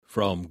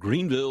From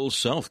Greenville,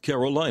 South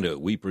Carolina,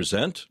 we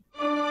present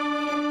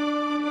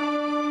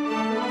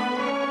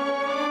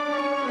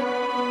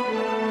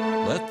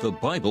Let the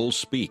Bible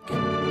Speak.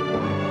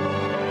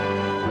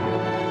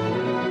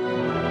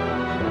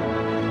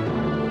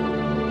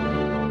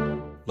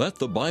 Let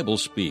the Bible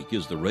Speak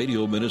is the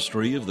radio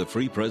ministry of the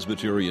Free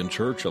Presbyterian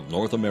Church of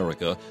North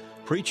America,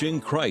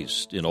 preaching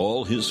Christ in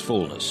all his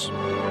fullness.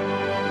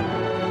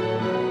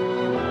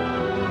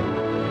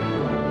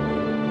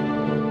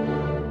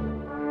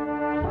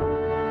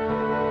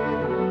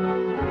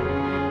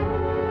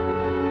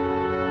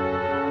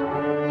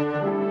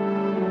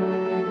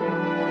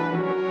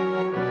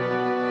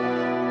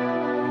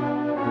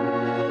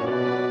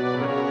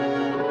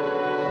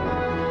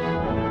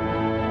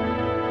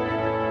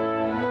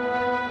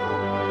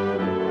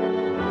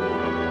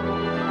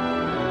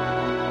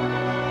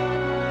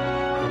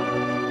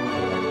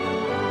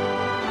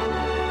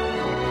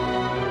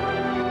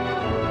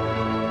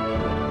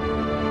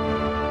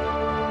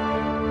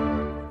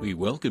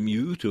 Welcome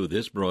you to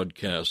this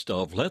broadcast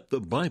of Let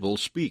the Bible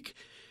Speak,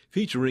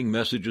 featuring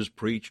messages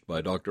preached by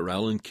Dr.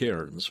 Alan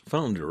Cairns,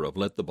 founder of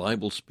Let the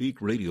Bible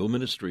Speak Radio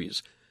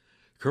Ministries.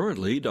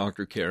 Currently,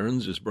 Dr.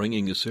 Cairns is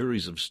bringing a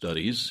series of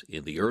studies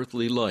in the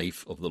earthly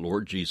life of the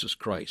Lord Jesus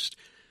Christ,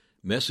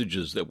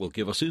 messages that will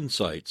give us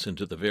insights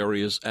into the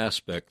various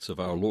aspects of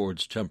our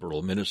Lord's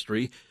temporal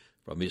ministry,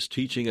 from his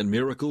teaching and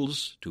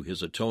miracles to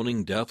his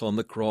atoning death on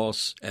the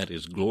cross and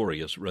his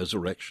glorious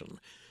resurrection.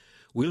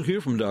 We'll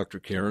hear from Dr.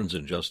 Cairns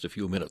in just a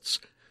few minutes.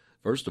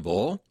 First of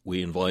all,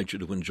 we invite you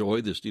to enjoy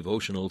this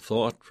devotional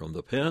thought from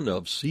the pen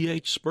of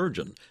C.H.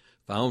 Spurgeon,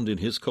 found in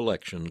his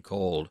collection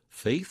called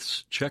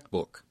Faith's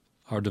Checkbook.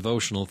 Our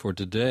devotional for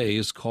today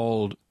is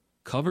called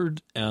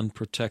Covered and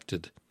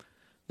Protected.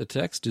 The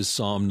text is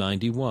Psalm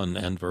 91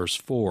 and verse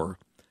 4.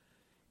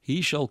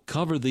 He shall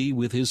cover thee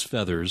with his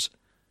feathers,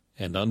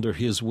 and under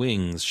his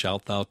wings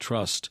shalt thou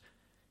trust.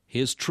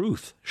 His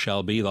truth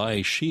shall be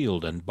thy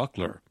shield and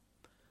buckler.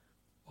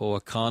 Oh, a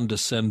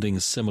condescending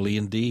simile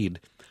indeed.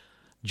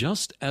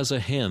 Just as a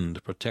hen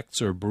protects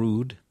her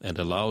brood and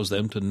allows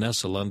them to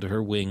nestle under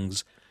her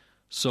wings,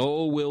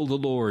 so will the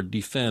Lord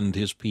defend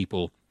his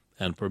people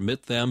and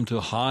permit them to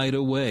hide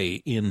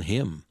away in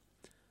him.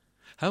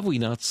 Have we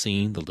not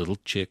seen the little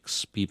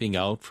chicks peeping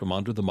out from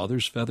under the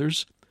mother's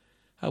feathers?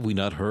 Have we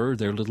not heard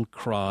their little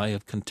cry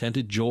of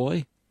contented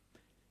joy?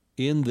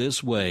 In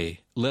this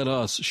way, let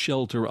us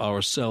shelter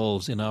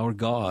ourselves in our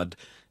God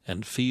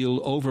and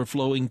feel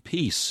overflowing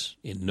peace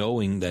in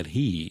knowing that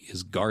he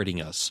is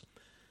guarding us.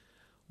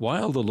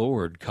 While the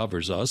Lord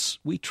covers us,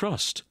 we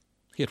trust.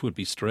 It would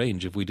be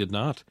strange if we did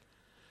not.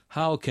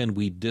 How can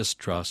we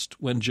distrust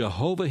when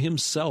Jehovah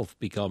himself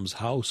becomes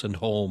house and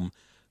home,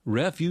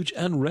 refuge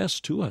and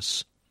rest to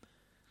us?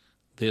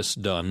 This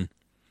done,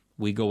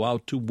 we go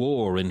out to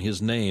war in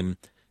his name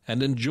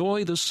and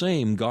enjoy the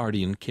same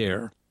guardian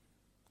care.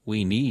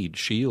 We need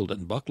shield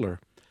and buckler.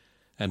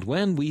 And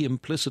when we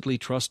implicitly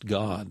trust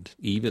God,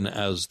 even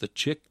as the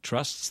chick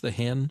trusts the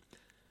hen,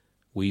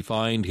 we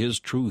find his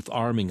truth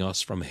arming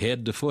us from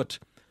head to foot.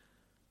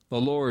 The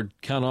Lord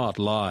cannot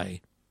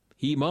lie.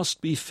 He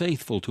must be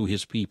faithful to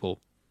his people.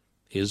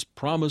 His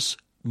promise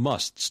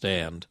must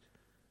stand.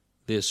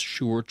 This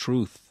sure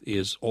truth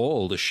is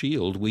all the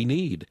shield we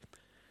need.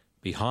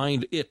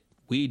 Behind it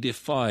we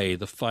defy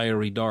the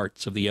fiery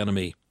darts of the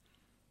enemy.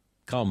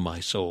 Come, my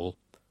soul,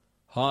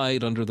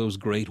 hide under those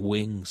great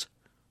wings.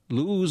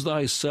 Lose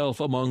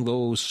thyself among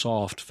those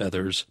soft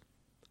feathers.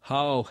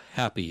 How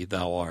happy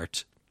thou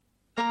art!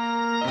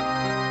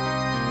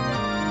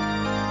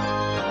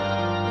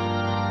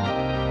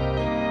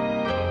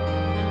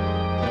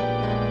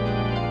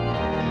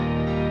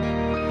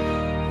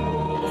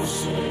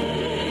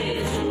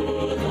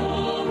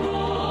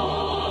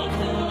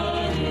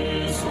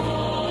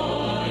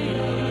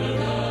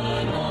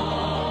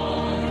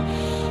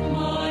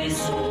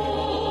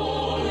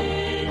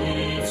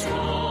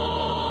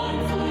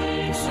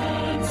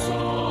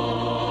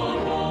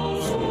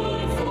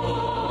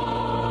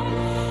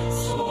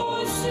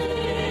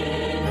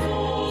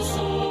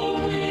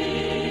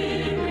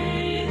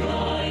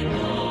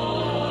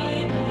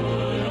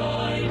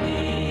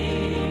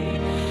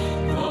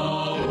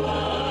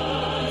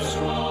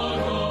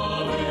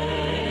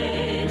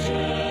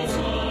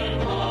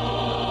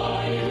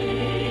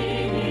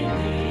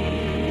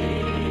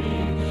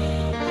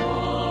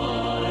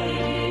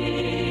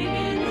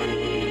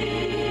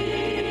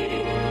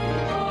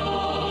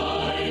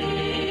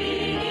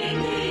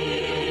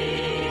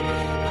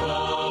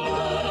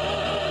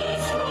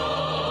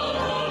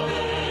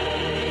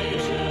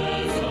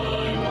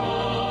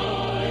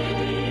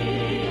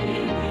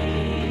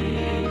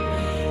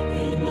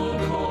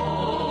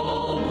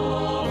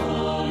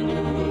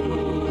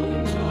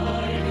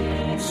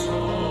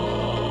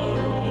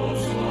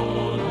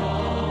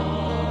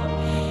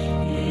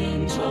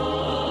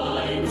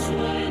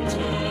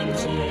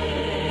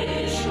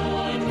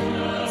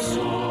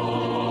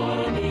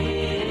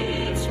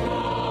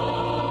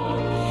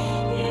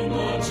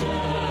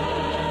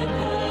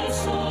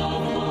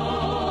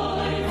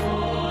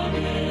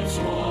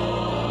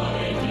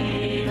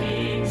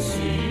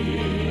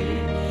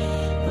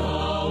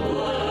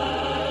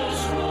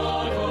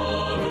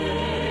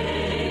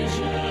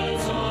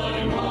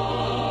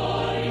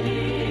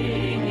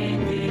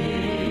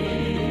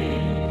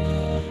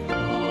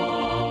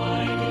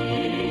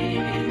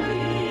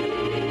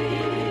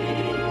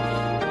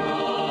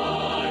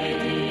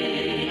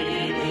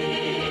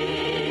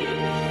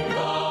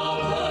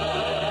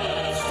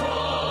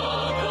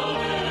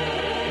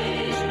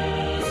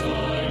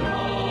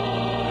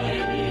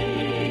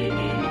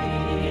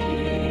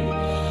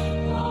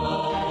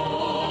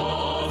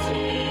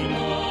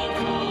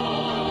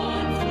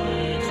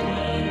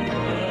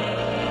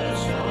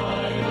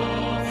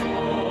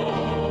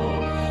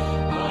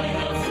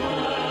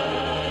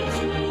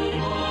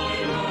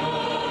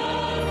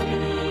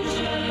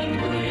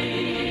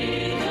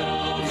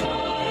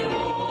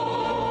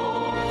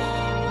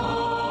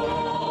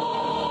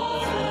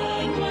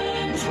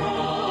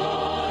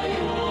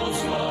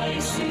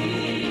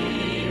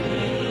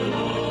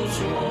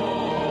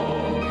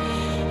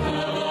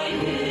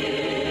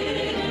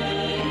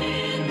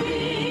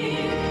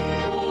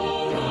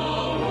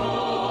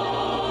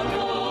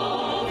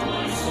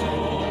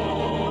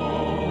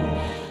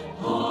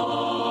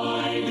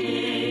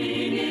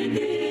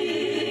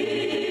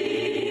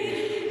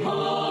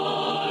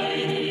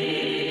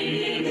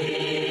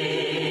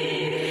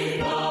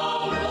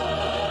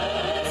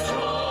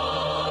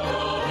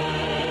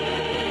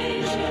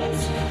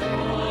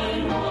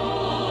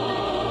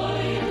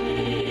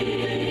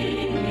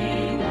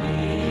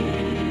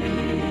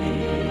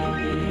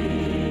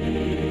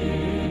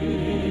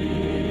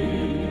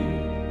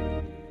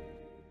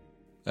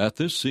 At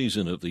this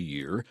season of the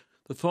year,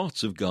 the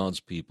thoughts of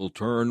God's people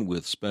turn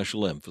with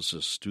special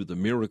emphasis to the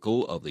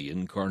miracle of the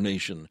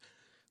Incarnation,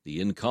 the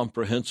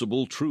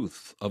incomprehensible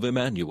truth of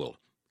Emmanuel,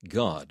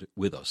 God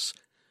with us.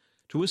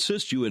 To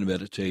assist you in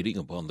meditating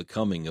upon the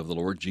coming of the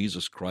Lord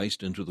Jesus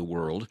Christ into the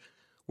world,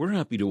 we're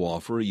happy to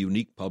offer a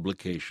unique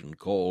publication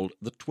called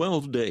The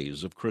 12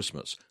 Days of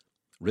Christmas.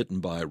 Written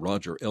by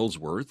Roger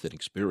Ellsworth, an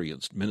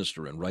experienced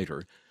minister and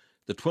writer,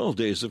 The 12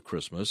 Days of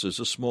Christmas is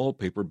a small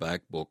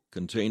paperback book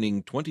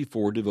containing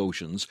 24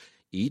 devotions,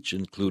 each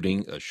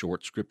including a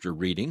short scripture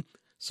reading,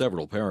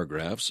 several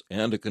paragraphs,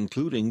 and a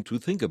concluding to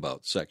think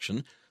about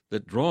section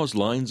that draws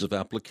lines of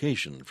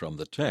application from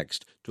the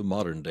text to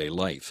modern-day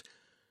life.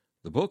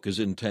 The book is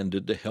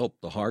intended to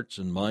help the hearts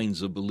and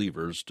minds of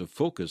believers to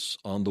focus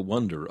on the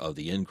wonder of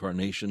the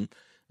Incarnation,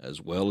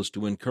 as well as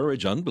to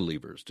encourage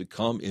unbelievers to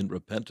come in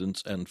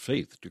repentance and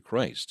faith to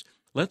Christ.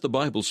 Let the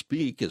Bible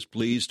Speak is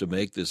pleased to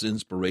make this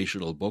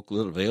inspirational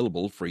booklet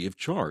available free of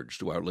charge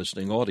to our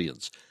listening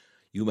audience.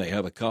 You may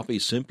have a copy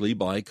simply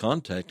by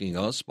contacting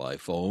us by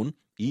phone,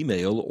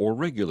 email, or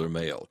regular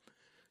mail.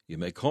 You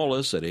may call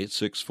us at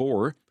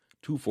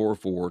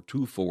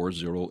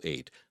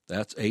 864-244-2408.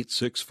 That's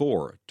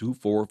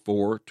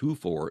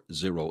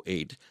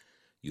 864-244-2408.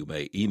 You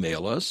may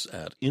email us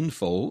at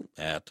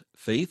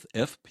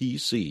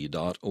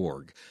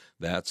info@faithfpc.org.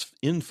 That's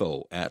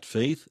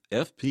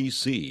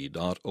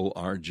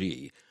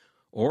info@faithfpc.org.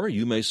 Or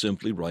you may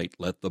simply write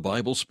Let the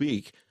Bible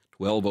Speak,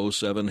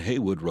 1207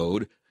 Haywood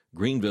Road,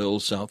 Greenville,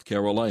 South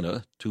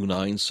Carolina,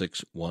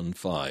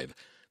 29615.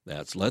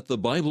 That's Let the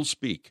Bible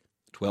Speak,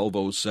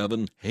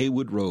 1207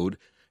 Haywood Road,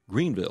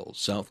 Greenville,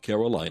 South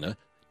Carolina,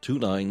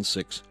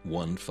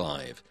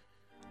 29615.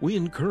 We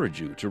encourage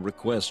you to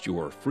request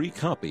your free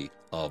copy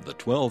of the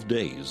 12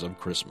 Days of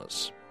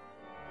Christmas.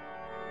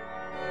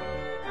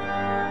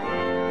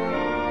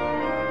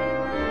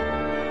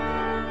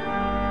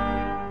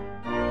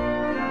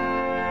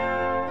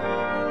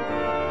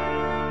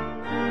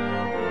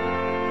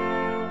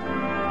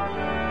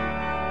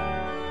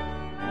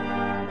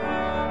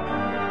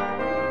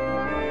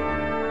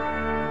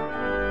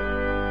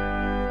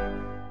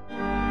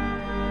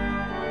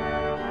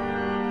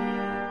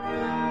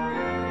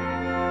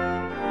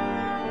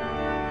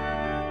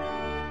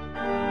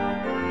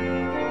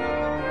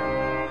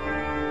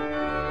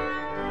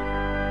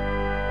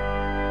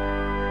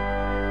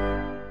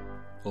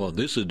 On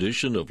this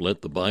edition of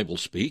Let the Bible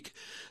Speak,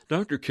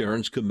 Dr.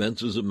 Cairns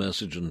commences a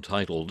message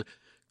entitled,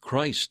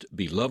 Christ,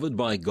 Beloved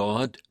by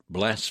God,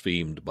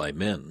 Blasphemed by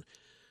Men.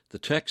 The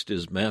text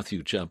is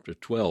Matthew chapter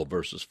 12,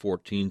 verses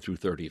 14 through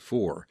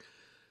 34.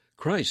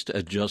 Christ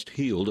had just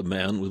healed a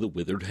man with a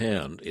withered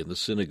hand in the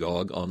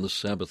synagogue on the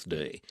Sabbath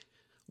day.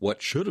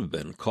 What should have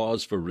been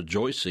cause for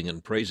rejoicing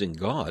and praising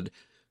God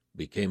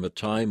became a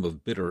time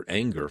of bitter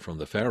anger from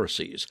the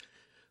Pharisees.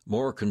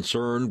 More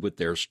concerned with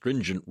their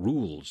stringent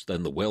rules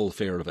than the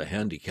welfare of a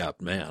handicapped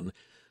man,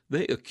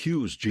 they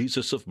accused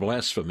Jesus of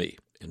blasphemy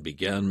and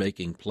began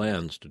making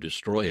plans to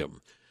destroy him.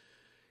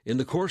 In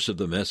the course of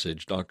the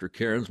message, Dr.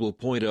 Cairns will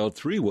point out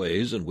 3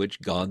 ways in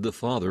which God the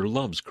Father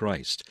loves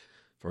Christ.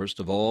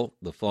 First of all,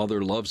 the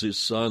Father loves his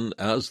Son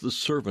as the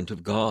servant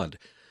of God.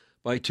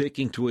 By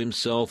taking to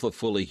himself a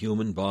fully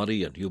human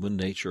body and human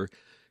nature,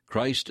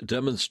 Christ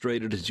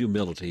demonstrated his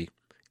humility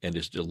and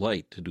his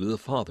delight to do the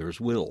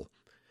Father's will.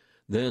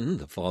 Then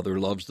the Father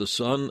loves the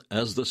Son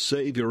as the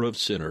Savior of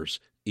sinners,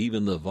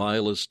 even the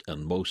vilest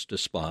and most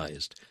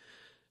despised.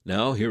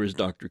 Now here is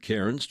Dr.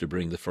 Cairns to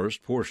bring the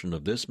first portion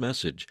of this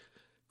message,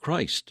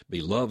 Christ,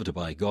 Beloved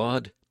by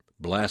God,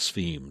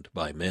 Blasphemed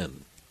by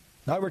Men.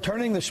 Now we're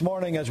turning this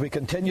morning, as we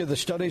continue the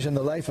studies in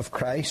the life of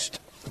Christ,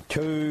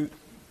 to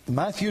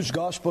Matthew's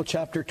Gospel,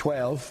 chapter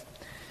 12.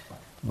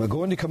 We're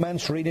going to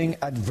commence reading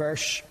at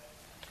verse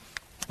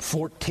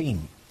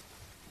 14.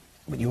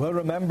 But you will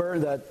remember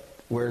that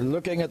we're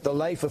looking at the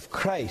life of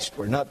Christ.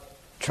 We're not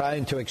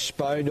trying to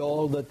expound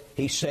all that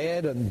he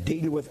said and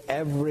deal with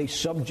every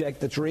subject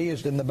that's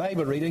raised in the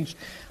Bible readings.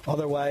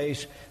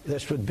 Otherwise,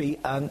 this would be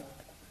an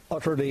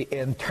utterly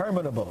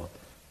interminable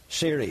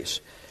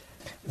series.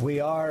 We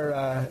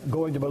are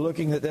going to be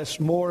looking at this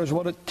more as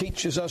what it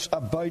teaches us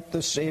about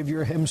the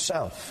Savior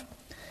himself,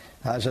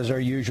 as is our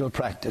usual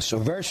practice. So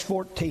verse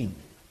 14.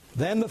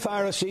 Then the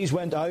Pharisees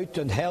went out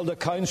and held a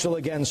council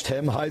against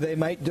him, how they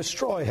might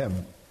destroy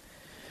him.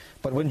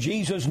 But when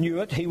Jesus knew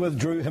it, he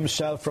withdrew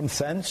himself from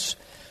thence,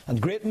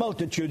 and great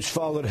multitudes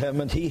followed him,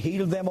 and he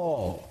healed them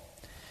all,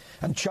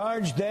 and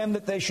charged them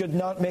that they should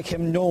not make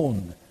him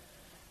known,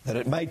 that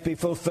it might be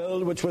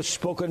fulfilled which was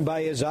spoken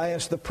by Isaiah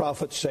the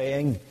prophet,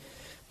 saying,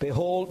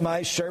 Behold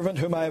my servant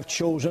whom I have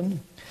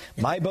chosen,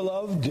 my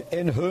beloved,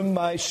 in whom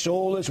my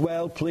soul is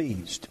well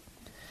pleased.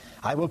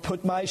 I will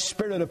put my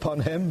spirit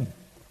upon him,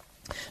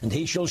 and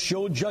he shall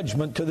show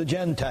judgment to the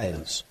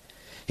Gentiles.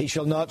 He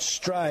shall not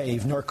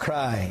strive nor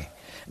cry,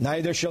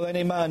 neither shall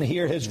any man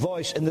hear his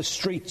voice in the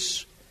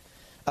streets.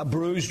 A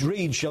bruised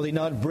reed shall he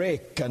not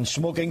break, and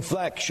smoking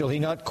flax shall he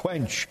not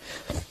quench,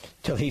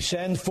 till he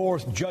send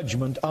forth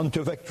judgment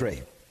unto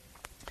victory.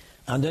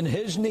 And in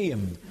his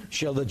name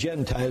shall the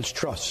Gentiles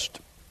trust.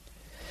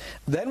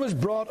 Then was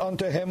brought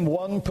unto him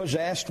one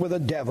possessed with a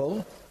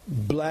devil,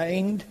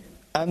 blind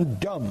and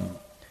dumb.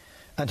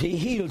 And he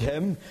healed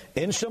him,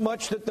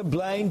 insomuch that the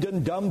blind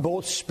and dumb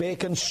both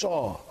spake and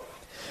saw.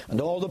 And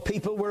all the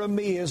people were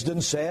amazed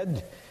and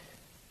said,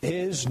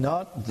 Is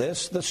not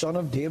this the son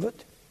of David?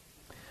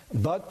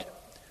 But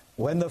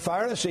when the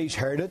Pharisees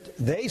heard it,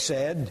 they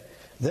said,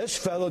 This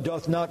fellow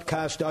doth not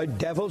cast out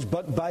devils,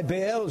 but by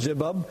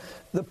Beelzebub,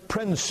 the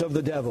prince of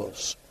the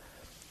devils.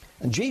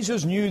 And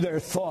Jesus knew their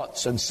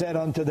thoughts, and said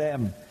unto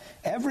them,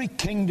 Every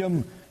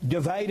kingdom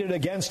divided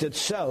against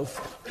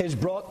itself is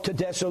brought to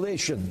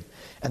desolation,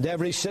 and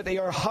every city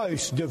or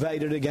house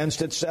divided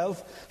against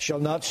itself shall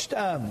not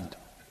stand.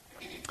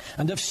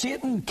 And if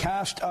Satan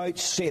cast out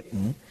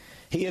Satan,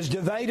 he is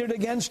divided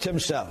against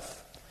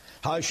himself.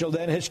 How shall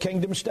then his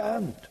kingdom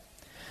stand?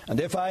 And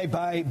if I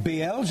by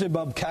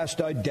Beelzebub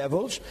cast out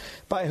devils,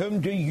 by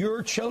whom do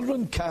your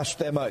children cast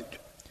them out?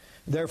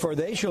 Therefore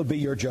they shall be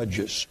your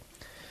judges.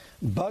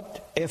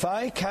 But if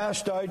I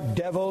cast out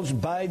devils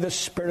by the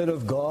Spirit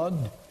of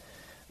God,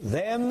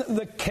 then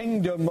the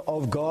kingdom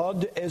of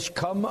God is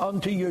come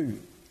unto you.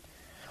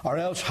 Or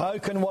else how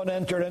can one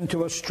enter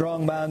into a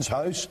strong man's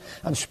house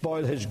and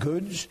spoil his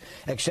goods,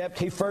 except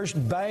he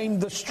first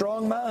bind the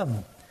strong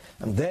man,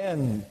 and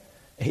then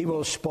he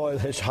will spoil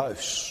his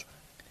house?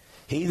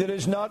 He that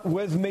is not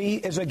with me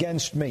is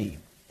against me,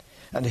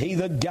 and he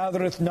that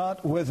gathereth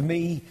not with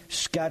me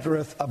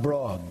scattereth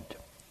abroad.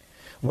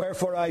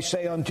 Wherefore I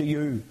say unto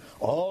you,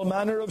 all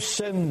manner of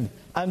sin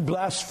and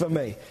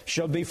blasphemy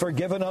shall be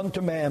forgiven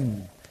unto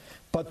men,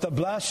 but the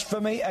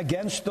blasphemy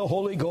against the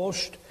Holy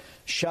Ghost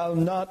shall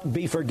not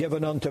be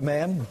forgiven unto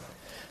men.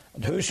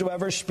 And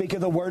whosoever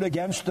speaketh a word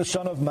against the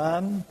Son of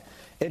Man,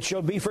 it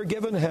shall be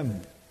forgiven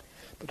him.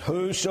 But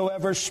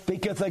whosoever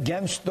speaketh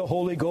against the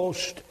Holy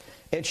Ghost,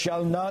 it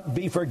shall not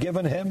be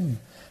forgiven him,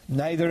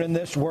 neither in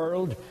this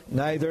world,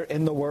 neither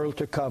in the world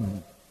to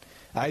come.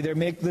 Either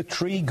make the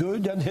tree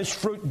good and his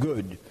fruit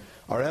good,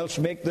 or else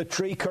make the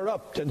tree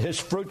corrupt and his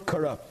fruit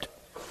corrupt.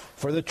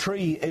 For the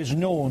tree is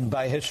known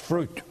by his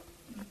fruit.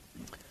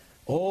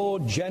 O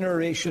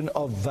generation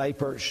of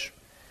vipers,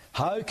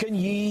 how can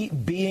ye,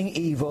 being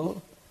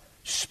evil,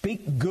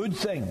 speak good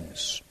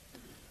things?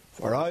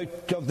 For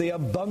out of the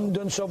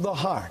abundance of the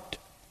heart,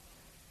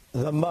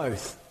 the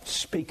mouth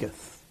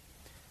speaketh.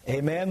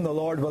 Amen. The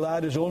Lord will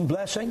add his own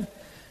blessing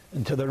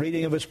to the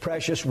reading of his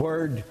precious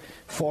word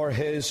for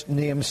his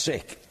name's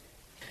sake.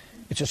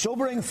 It's a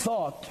sobering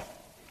thought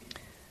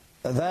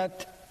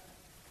that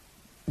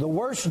the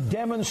worst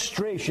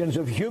demonstrations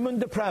of human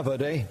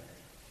depravity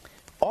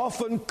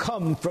often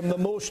come from the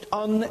most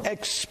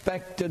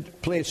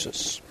unexpected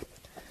places.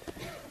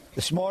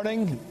 This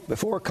morning,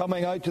 before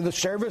coming out to the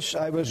service,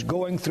 I was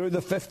going through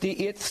the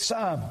 58th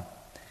Psalm.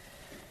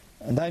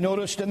 And I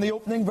noticed in the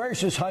opening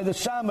verses how the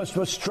psalmist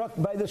was struck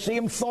by the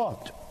same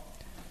thought.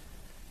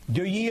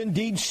 Do ye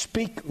indeed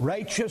speak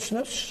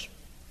righteousness,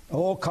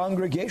 O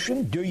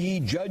congregation? Do ye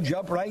judge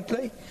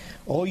uprightly,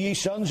 O ye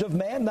sons of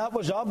men? That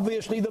was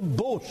obviously the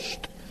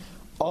boast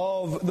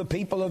of the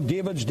people of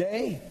David's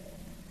day.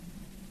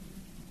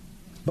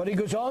 But he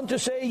goes on to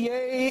say,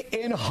 Yea,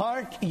 in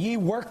heart ye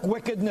work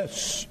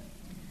wickedness.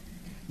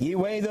 Ye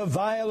weigh the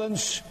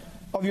violence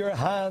of your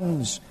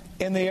hands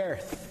in the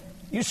earth.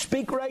 You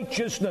speak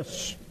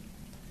righteousness,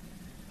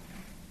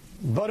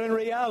 but in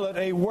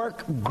reality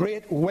work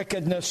great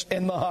wickedness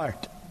in the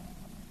heart.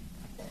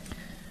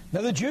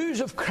 Now the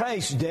Jews of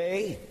Christ's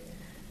day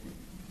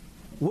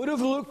would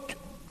have looked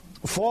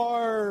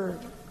for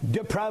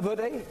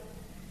depravity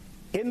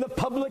in the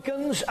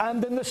publicans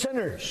and in the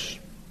sinners,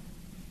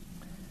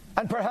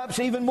 and perhaps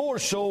even more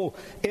so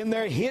in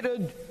their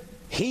hated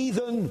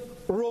heathen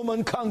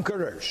Roman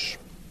conquerors.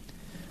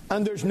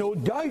 And there's no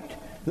doubt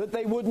that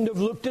they wouldn't have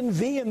looked in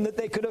vain, that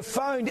they could have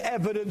found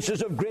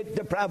evidences of great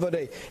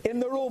depravity in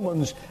the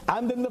Romans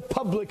and in the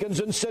publicans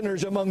and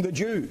sinners among the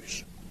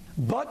Jews.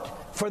 But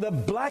for the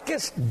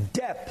blackest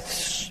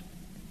depths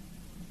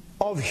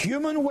of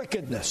human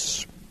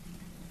wickedness,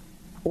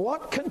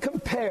 what can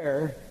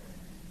compare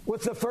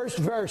with the first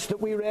verse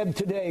that we read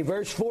today,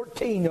 verse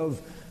 14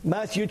 of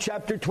Matthew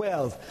chapter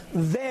 12?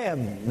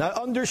 Then, now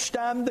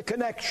understand the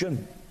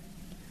connection.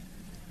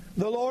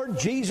 The Lord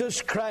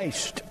Jesus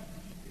Christ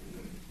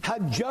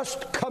had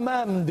just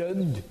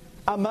commanded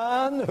a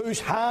man whose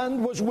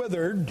hand was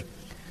withered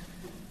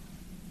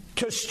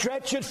to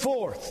stretch it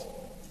forth.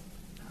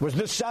 It was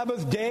the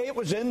Sabbath day. It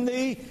was in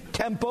the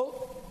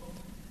temple.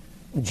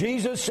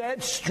 Jesus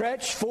said,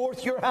 stretch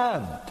forth your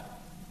hand.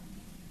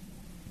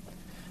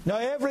 Now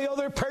every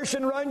other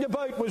person round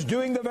about was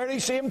doing the very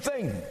same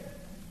thing.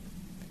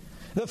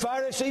 The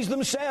Pharisees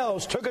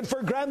themselves took it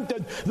for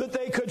granted that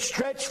they could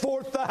stretch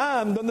forth the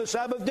hand on the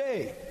Sabbath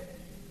day.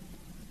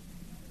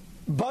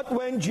 But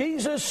when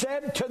Jesus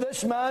said to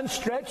this man,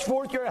 stretch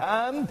forth your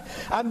hand,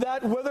 and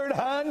that withered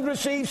hand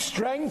received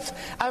strength,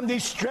 and he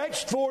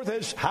stretched forth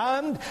his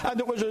hand, and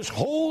it was as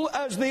whole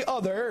as the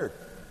other,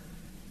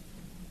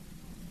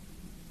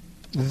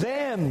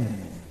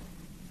 then,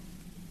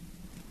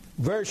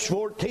 verse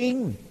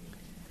 14,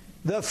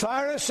 the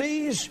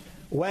Pharisees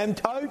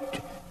went out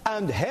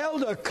and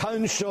held a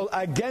council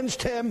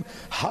against him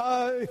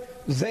how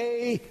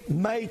they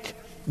might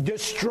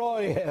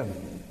destroy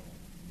him.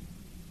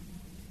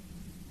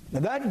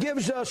 Now that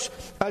gives us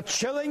a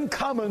chilling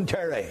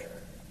commentary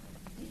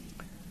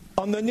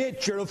on the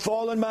nature of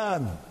fallen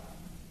man.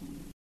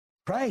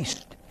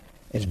 Christ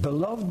is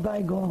beloved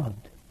by God,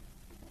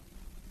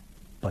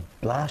 but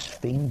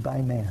blasphemed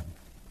by men.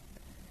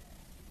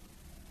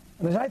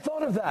 And as I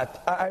thought of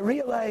that, I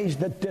realized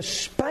that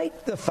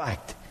despite the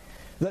fact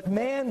that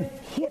men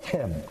hate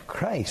him,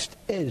 Christ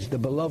is the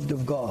beloved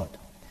of God.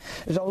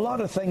 There's a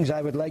lot of things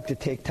I would like to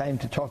take time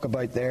to talk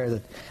about there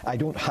that I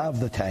don't have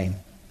the time.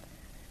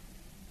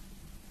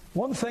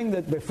 One thing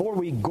that before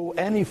we go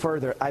any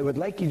further, I would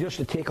like you just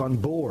to take on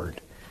board,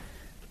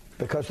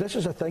 because this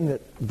is a thing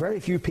that very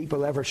few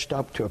people ever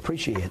stop to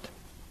appreciate.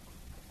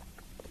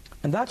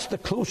 And that's the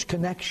close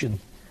connection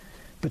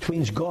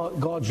between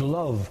God's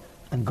love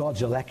and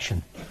God's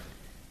election.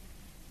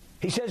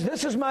 He says,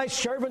 "This is my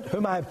servant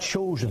whom I have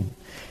chosen."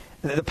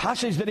 The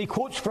passage that he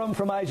quotes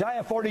from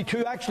Isaiah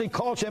 42 actually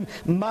calls him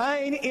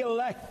mine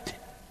elect.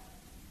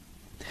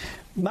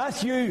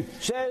 Matthew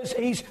says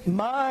he's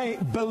my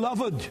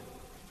beloved.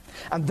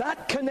 And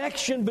that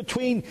connection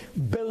between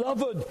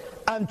beloved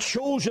and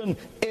chosen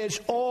is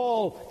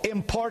all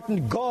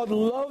important. God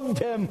loved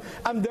him,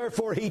 and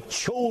therefore he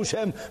chose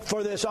him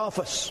for this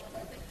office.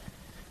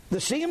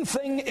 The same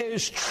thing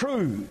is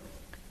true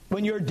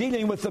when you're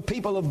dealing with the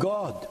people of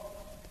God.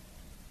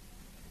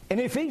 In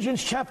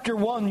Ephesians chapter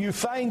 1, you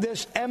find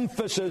this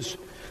emphasis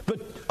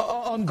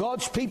on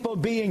God's people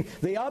being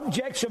the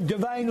objects of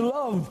divine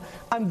love,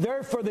 and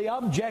therefore the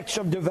objects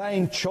of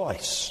divine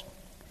choice.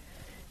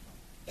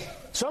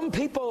 Some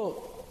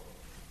people,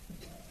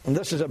 and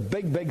this is a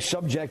big, big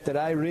subject that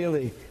I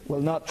really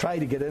will not try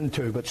to get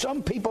into, but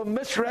some people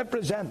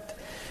misrepresent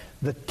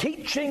the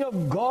teaching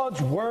of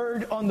God's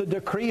Word on the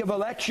decree of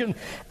election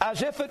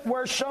as if it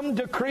were some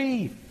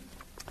decree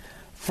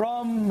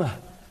from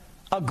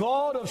a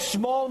God of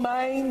small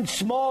mind,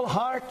 small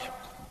heart,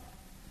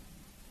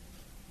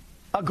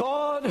 a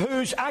God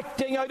who's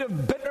acting out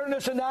of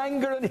bitterness and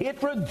anger and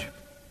hatred.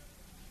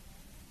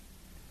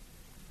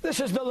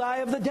 This is the lie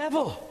of the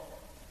devil.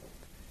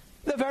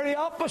 The very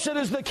opposite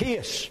is the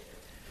case.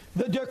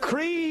 The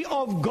decree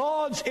of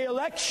God's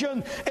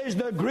election is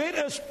the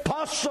greatest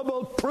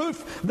possible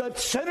proof that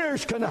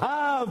sinners can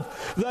have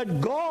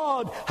that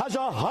God has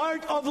a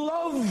heart of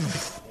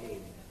love.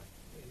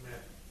 Amen.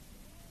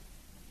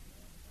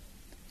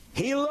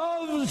 He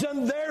loves,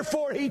 and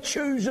therefore he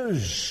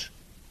chooses.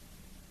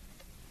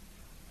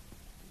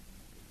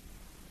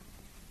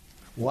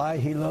 Why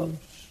he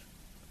loves,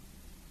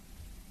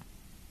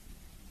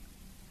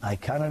 I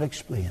cannot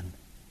explain.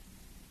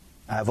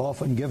 I've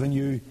often given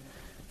you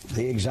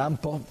the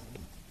example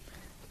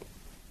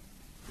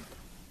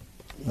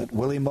that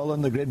Willie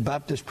Mullen, the great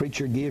Baptist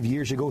preacher, gave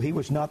years ago. He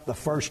was not the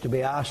first to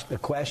be asked a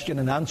question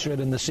and answer it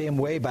in the same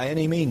way by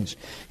any means.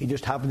 He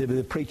just happened to be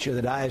the preacher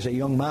that I, as a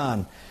young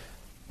man,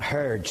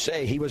 heard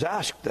say. He was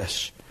asked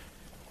this: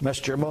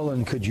 "Mr.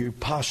 Mullen, could you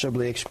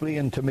possibly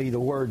explain to me the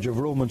words of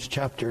Romans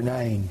chapter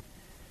 9,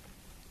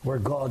 where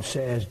God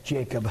says,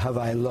 'Jacob have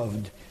I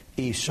loved,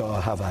 Esau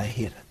have I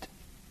hated'?"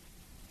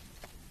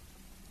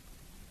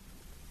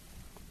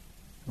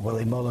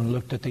 Willie Mullen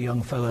looked at the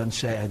young fellow and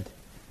said,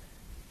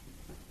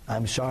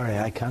 "I'm sorry,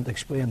 I can't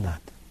explain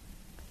that.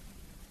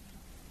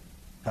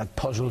 That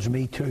puzzles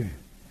me too."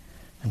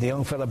 And the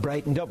young fellow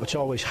brightened up. It's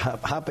always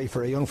happy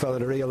for a young fellow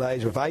to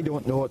realize, if I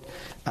don't know it,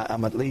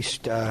 I'm at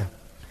least not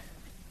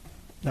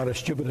as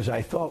stupid as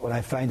I thought when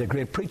I find a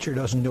great preacher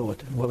doesn't know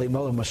it. Willie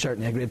Mullen was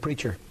certainly a great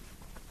preacher.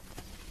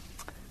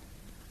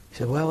 He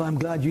said, "Well, I'm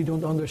glad you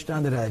don't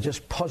understand it. It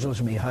just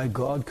puzzles me how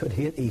God could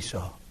hate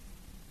Esau."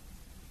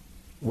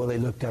 Willie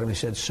looked at him and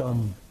said,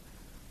 "Son,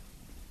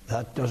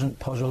 that doesn't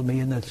puzzle me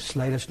in the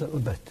slightest little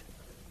bit.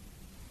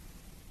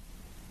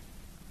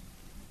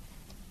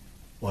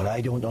 What I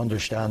don't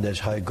understand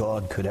is how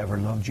God could ever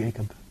love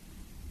Jacob.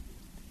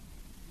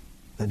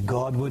 That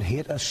God would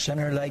hate a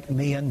sinner like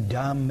me and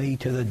damn me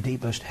to the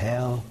deepest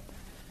hell,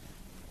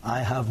 I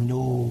have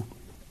no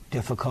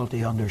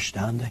difficulty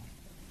understanding.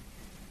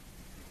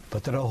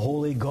 But that a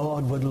holy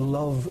God would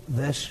love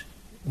this,"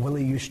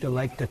 Willie used to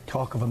like to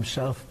talk of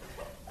himself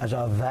as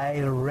a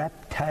vile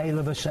reptile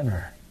of a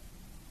sinner.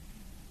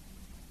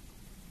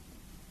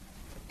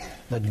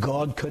 That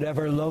God could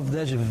ever love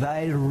this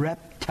vile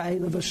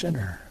reptile of a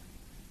sinner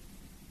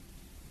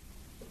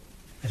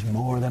is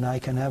more than I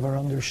can ever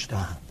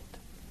understand.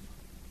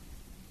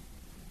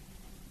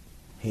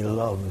 He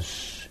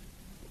loves,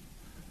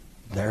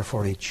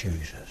 therefore he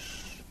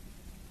chooses.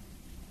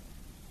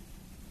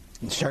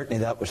 And certainly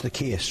that was the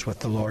case with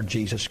the Lord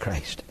Jesus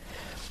Christ.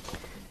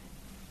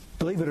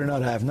 Believe it or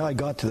not, I have now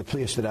got to the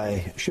place that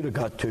I should have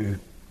got to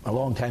a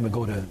long time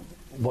ago, to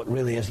what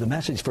really is the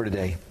message for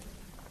today,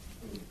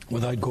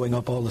 without going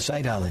up all the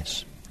side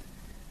alleys.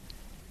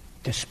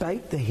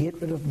 Despite the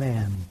hatred of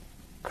men,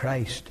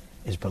 Christ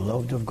is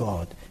beloved of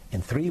God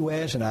in three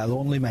ways, and I'll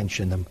only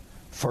mention them.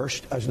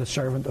 First, as the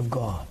servant of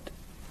God.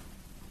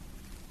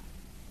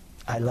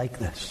 I like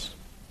this.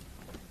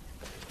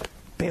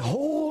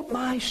 Behold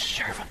my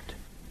servant.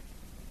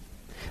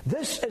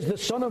 This is the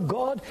Son of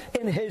God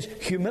in his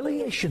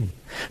humiliation.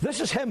 This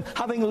is him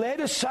having laid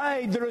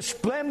aside the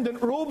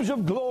resplendent robes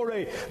of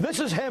glory. This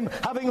is him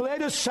having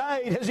laid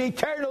aside his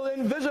eternal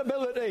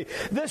invisibility.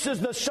 This is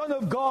the Son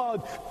of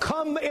God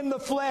come in the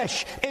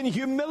flesh in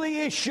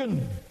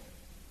humiliation,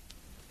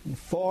 in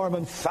form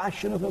and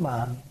fashion of a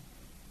man.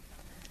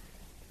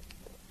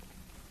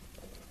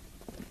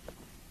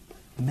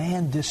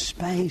 Men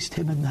despised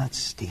him in that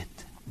state.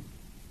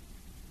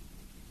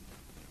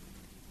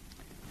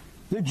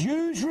 The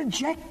Jews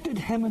rejected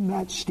him in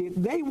that state.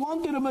 They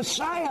wanted a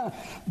Messiah,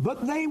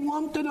 but they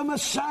wanted a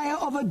Messiah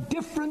of a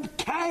different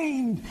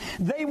kind.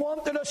 They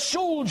wanted a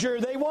soldier.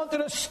 They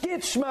wanted a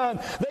statesman.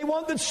 They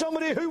wanted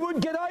somebody who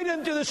would get out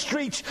into the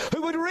streets,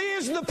 who would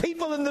raise the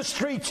people in the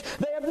streets.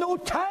 They had no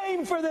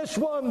time for this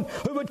one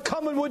who would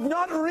come and would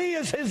not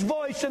raise his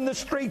voice in the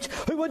streets,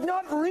 who would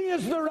not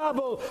raise the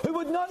rabble, who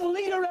would not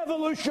lead a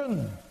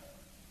revolution,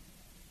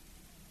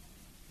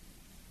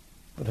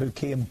 but who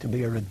came to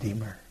be a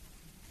redeemer.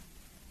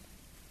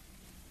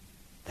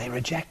 They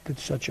rejected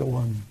such a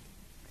one,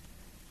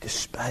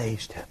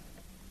 despised him.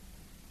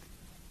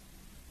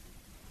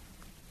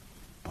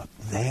 But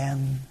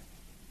then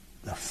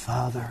the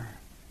Father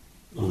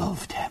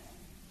loved him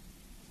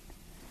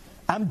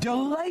and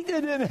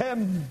delighted in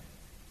him.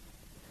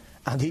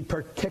 And he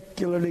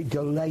particularly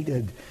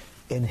delighted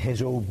in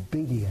his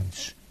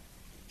obedience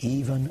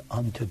even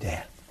unto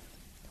death.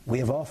 We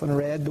have often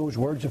read those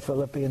words of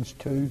Philippians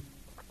 2,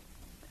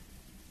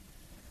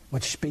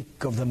 which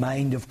speak of the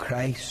mind of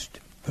Christ,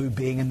 who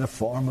being in the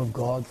form of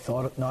God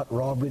thought it not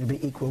robbery to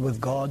be equal with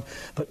God,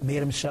 but made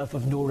himself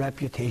of no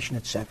reputation,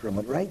 etc.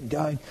 But right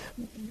down,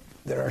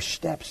 there are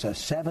steps,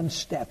 7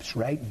 steps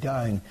right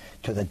down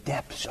to the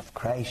depths of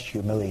Christ's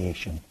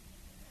humiliation.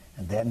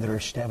 And then there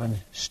are 7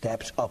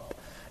 steps up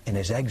in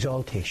his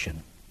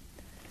exaltation.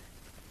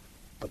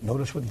 But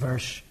notice what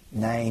verse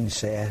 9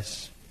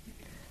 says.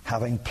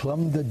 Having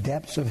plumbed the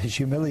depths of his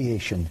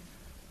humiliation,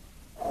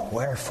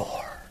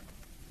 wherefore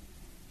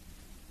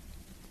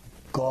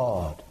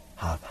God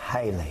hath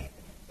highly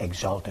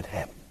exalted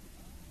him.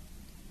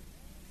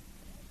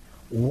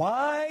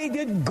 Why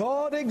did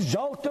God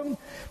exalt him?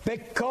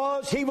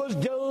 Because he was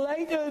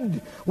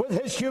delighted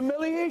with his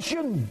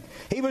humiliation.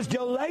 He was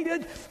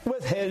delighted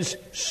with his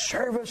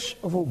service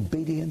of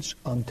obedience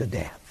unto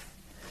death.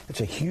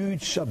 It's a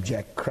huge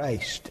subject,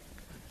 Christ,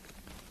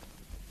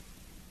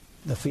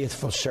 the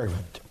faithful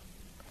servant.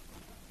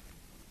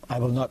 I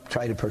will not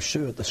try to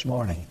pursue it this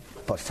morning,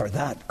 but for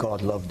that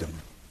God loved him.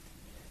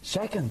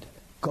 Second,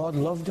 God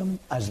loved him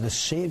as the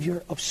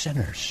Savior of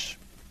sinners.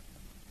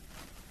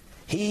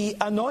 He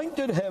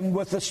anointed him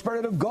with the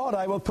Spirit of God.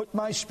 I will put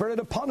my Spirit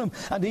upon him,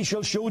 and he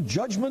shall show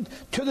judgment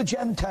to the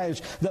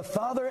Gentiles. The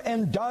Father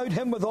endowed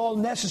him with all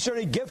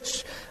necessary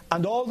gifts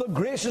and all the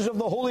graces of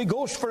the Holy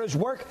Ghost for his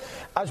work.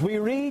 As we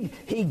read,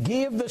 he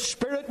gave the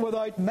Spirit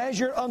without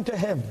measure unto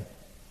him.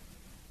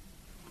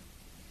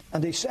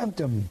 And he sent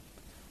him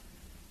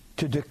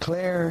to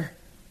declare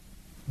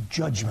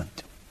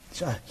judgment.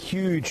 It's a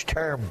huge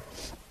term.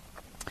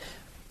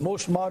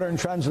 Most modern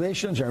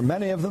translations, or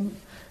many of them,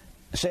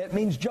 say it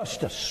means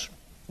justice.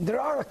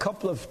 There are a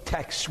couple of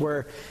texts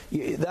where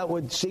that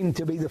would seem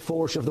to be the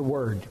force of the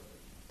word.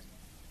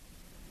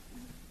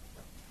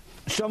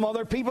 Some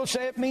other people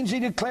say it means he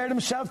declared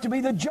himself to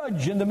be the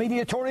judge and the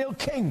mediatorial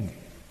king.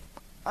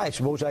 I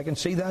suppose I can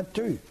see that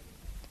too.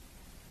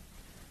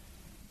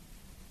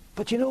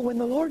 But you know, when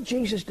the Lord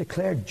Jesus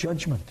declared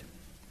judgment,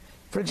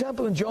 for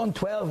example in John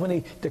 12, when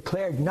he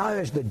declared, now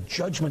is the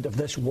judgment of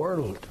this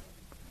world,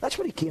 that's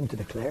what he came to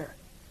declare.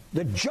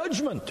 The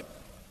judgment.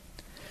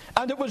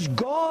 And it was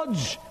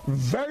God's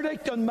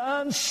verdict on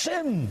man's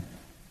sin.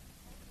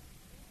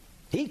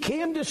 He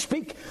came to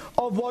speak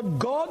of what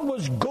God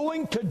was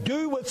going to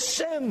do with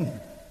sin.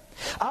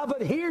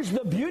 But here's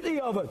the beauty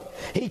of it.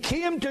 He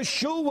came to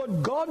show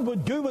what God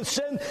would do with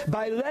sin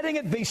by letting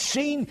it be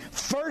seen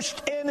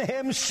first in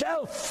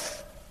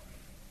himself.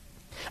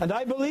 And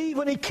I believe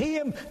when he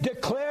came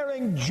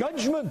declaring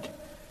judgment,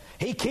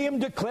 he came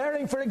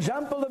declaring, for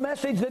example, the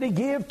message that he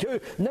gave to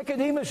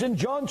Nicodemus in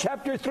John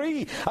chapter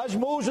 3. As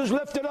Moses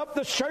lifted up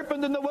the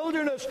serpent in the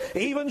wilderness,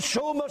 even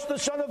so must the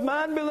Son of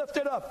Man be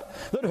lifted up,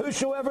 that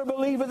whosoever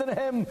believeth in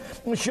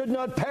him should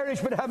not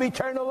perish but have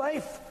eternal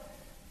life.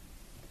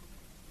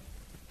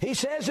 He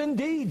says,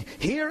 indeed,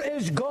 here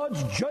is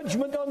God's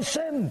judgment on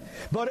sin.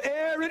 But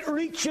ere it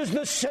reaches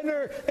the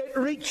sinner, it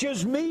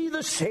reaches me,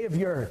 the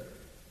Savior.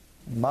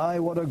 My,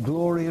 what a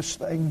glorious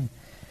thing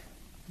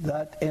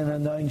that in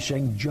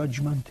announcing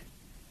judgment,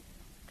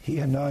 he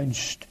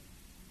announced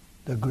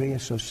the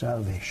grace of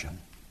salvation.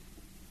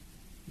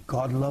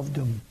 God loved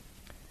him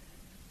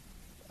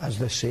as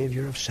the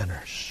Savior of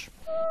sinners.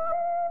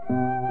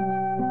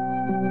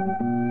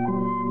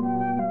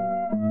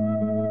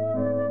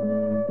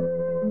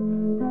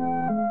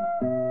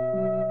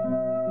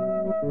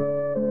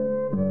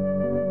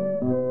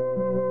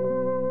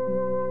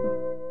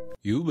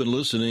 You've been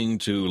listening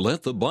to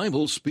Let the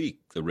Bible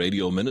Speak, the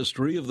radio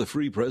ministry of the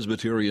Free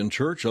Presbyterian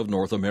Church of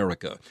North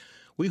America.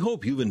 We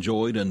hope you've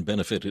enjoyed and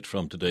benefited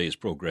from today's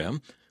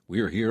program.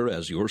 We're here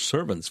as your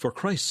servants for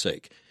Christ's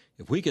sake.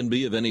 If we can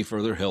be of any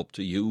further help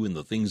to you in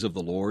the things of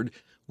the Lord,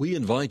 we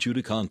invite you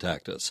to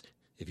contact us.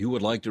 If you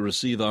would like to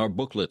receive our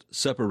booklet,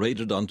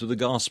 Separated unto the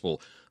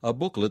Gospel, a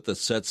booklet that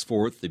sets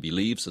forth the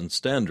beliefs and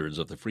standards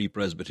of the Free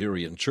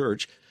Presbyterian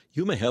Church,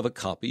 you may have a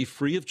copy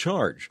free of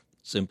charge,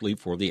 simply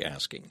for the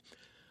asking.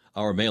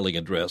 Our mailing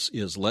address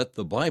is Let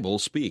the Bible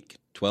Speak,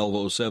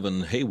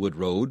 1207 Haywood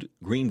Road,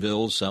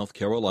 Greenville, South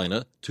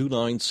Carolina,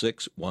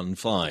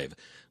 29615.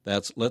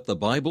 That's Let the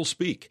Bible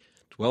Speak,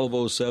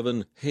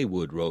 1207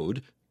 Haywood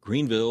Road,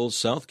 Greenville,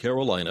 South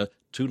Carolina,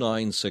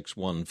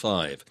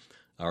 29615.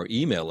 Our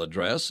email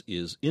address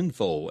is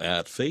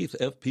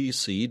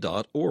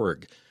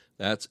info@faithfpc.org.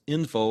 That's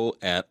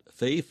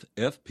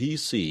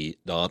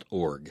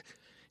info@faithfpc.org.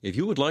 If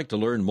you would like to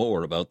learn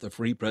more about the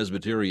Free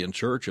Presbyterian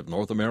Church of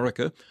North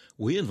America,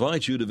 we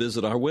invite you to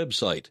visit our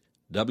website,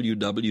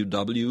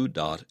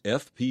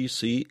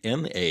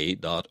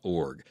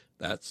 www.fpcna.org.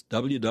 That's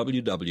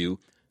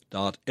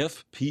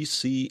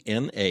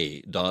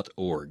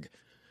www.fpcna.org.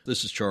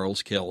 This is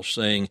Charles Kelch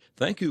saying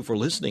thank you for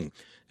listening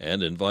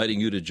and inviting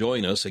you to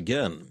join us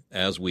again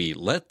as we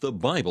Let the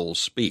Bible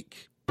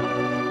Speak.